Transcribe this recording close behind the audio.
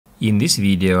In this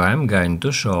video I'm going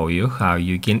to show you how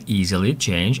you can easily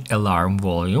change alarm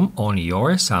volume on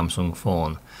your Samsung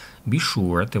phone. Be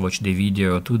sure to watch the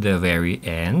video to the very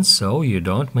end so you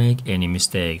don't make any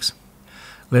mistakes.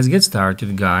 Let's get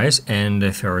started, guys, and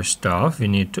first off we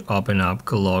need to open up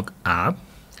Clock app.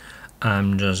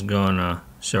 I'm just gonna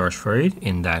search for it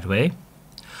in that way.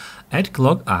 At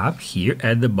Clock app, here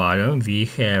at the bottom we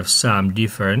have some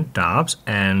different tabs,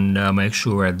 and make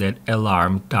sure that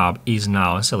alarm tab is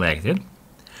now selected.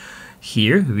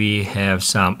 Here we have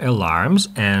some alarms,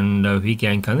 and we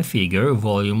can configure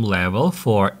volume level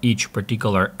for each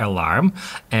particular alarm.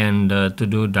 And to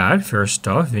do that, first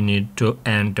off we need to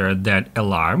enter that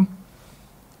alarm.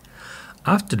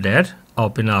 After that,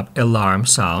 open up alarm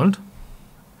sound.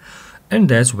 And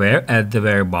that's where at the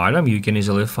very bottom you can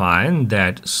easily find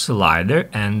that slider,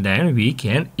 and then we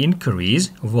can increase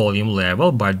volume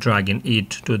level by dragging it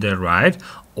to the right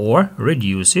or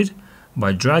reduce it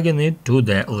by dragging it to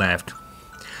the left.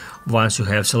 Once you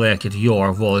have selected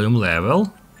your volume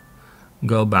level,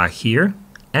 go back here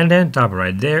and then tap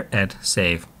right there at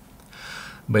save.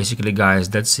 Basically, guys,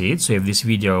 that's it. So if this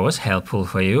video was helpful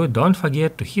for you, don't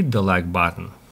forget to hit the like button.